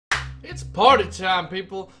It's party time,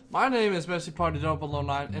 people! My name is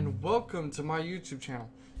MessyParty09 and welcome to my YouTube channel.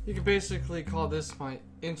 You can basically call this my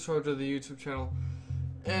intro to the YouTube channel.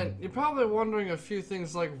 And you're probably wondering a few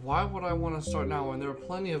things like, why would I want to start now when there are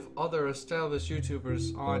plenty of other established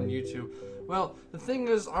YouTubers on YouTube? Well, the thing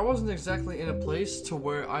is, I wasn't exactly in a place to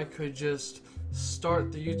where I could just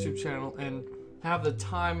start the YouTube channel and have the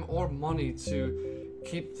time or money to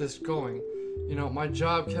keep this going. You know, my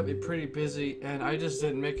job kept me pretty busy and I just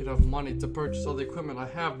didn't make enough money to purchase all the equipment I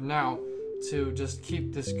have now to just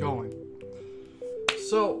keep this going.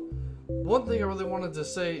 So, one thing I really wanted to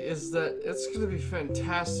say is that it's going to be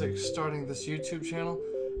fantastic starting this YouTube channel,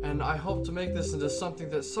 and I hope to make this into something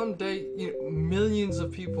that someday, millions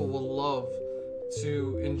of people will love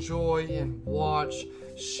to enjoy and watch,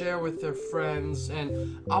 share with their friends,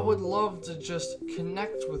 and I would love to just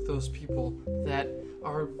connect with those people that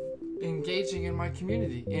are engaging in my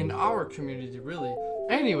community, in our community, really.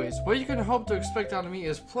 Anyways, what you can hope to expect out of me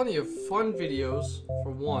is plenty of fun videos, for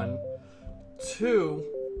one. Two,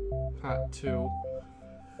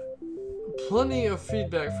 plenty of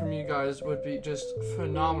feedback from you guys would be just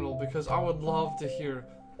phenomenal, because I would love to hear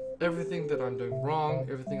everything that I'm doing wrong,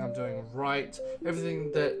 everything I'm doing right,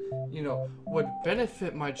 everything that, would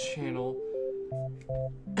benefit my channel.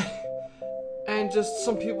 And just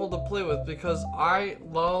some people to play with, because I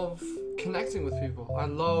love connecting with people. I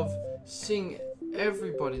love seeing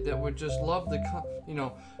everybody that would just love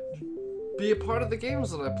to, be a part of the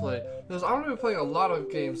games that I play. Because I'm going to be playing a lot of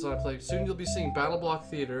games that I play. Soon you'll be seeing Battle Block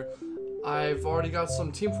Theater. I've already got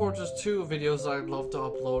some Team Fortress 2 videos that I'd love to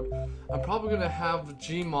upload. I'm probably going to have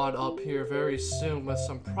Gmod up here very soon with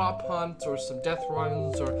some prop hunts or some death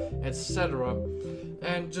runs or etc.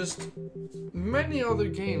 And just many other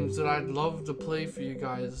games that I'd love to play for you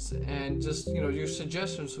guys. And just, your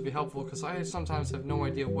suggestions would be helpful, because I sometimes have no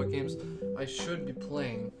idea what games I should be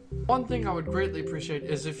playing. One thing I would greatly appreciate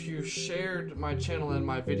is if you shared my channel and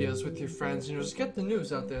my videos with your friends. Just get the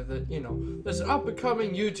news out there that, there's an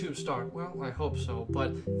up-and-coming YouTube star. Well, I hope so.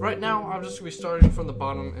 But right now, I'm just going to be starting from the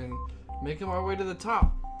bottom and making my way to the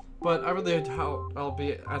top. But I really doubt I'll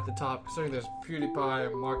be at the top, considering there's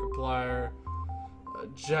PewDiePie, Markiplier,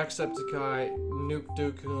 Jacksepticeye, Nuke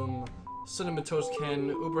Dukem, Cinnamon Toast Ken,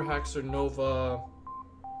 Uberhaxer Nova.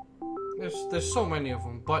 There's so many of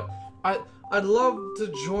them, but I'd love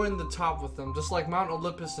to join the top with them, just like Mount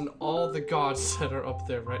Olympus and all the gods that are up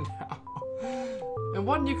there right now. And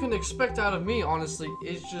what you can expect out of me, honestly,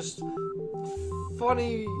 is just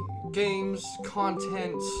funny games,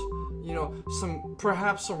 content,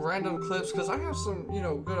 perhaps some random clips, because I have some,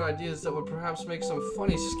 good ideas that would perhaps make some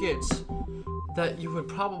funny skits that you would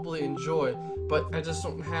probably enjoy, but I just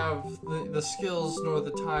don't have the skills nor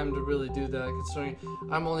the time to really do that, considering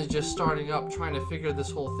I'm only just starting up trying to figure this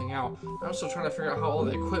whole thing out. I'm still trying to figure out how all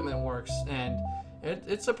the equipment works, and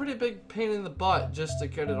it's a pretty big pain in the butt just to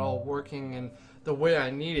get it all working and the way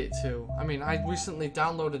I need it to. I mean, I recently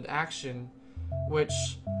downloaded Action, which,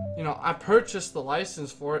 I purchased the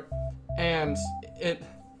license for it, and it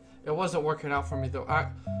wasn't working out for me though.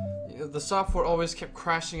 The software always kept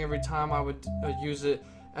crashing every time I would use it,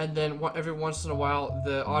 and then every once in a while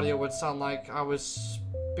the audio would sound like I was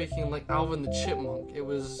speaking like Alvin the Chipmunk. It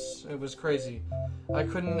was crazy. I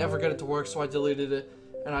couldn't ever get it to work, so I deleted it,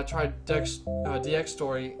 and I tried DX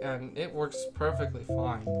Story, and it works perfectly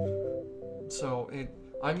fine. So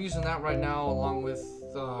I'm using that right now along with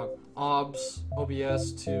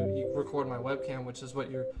OBS to record my webcam, which is what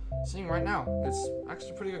you're seeing right now. It's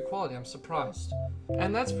actually pretty good quality. I'm surprised.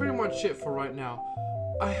 And that's pretty much it for right now.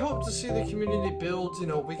 I hope to see the community build.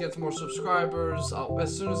 We get more subscribers.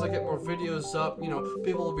 As soon as I get more videos up,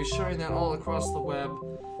 people will be sharing that all across the web.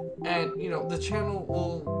 And, the channel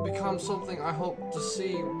will become something I hope to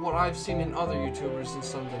see what I've seen in other YouTubers in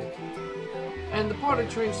someday. And the party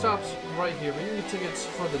train stops right here. We need tickets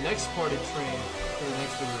for the next party train for the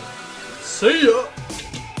next video. See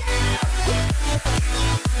ya!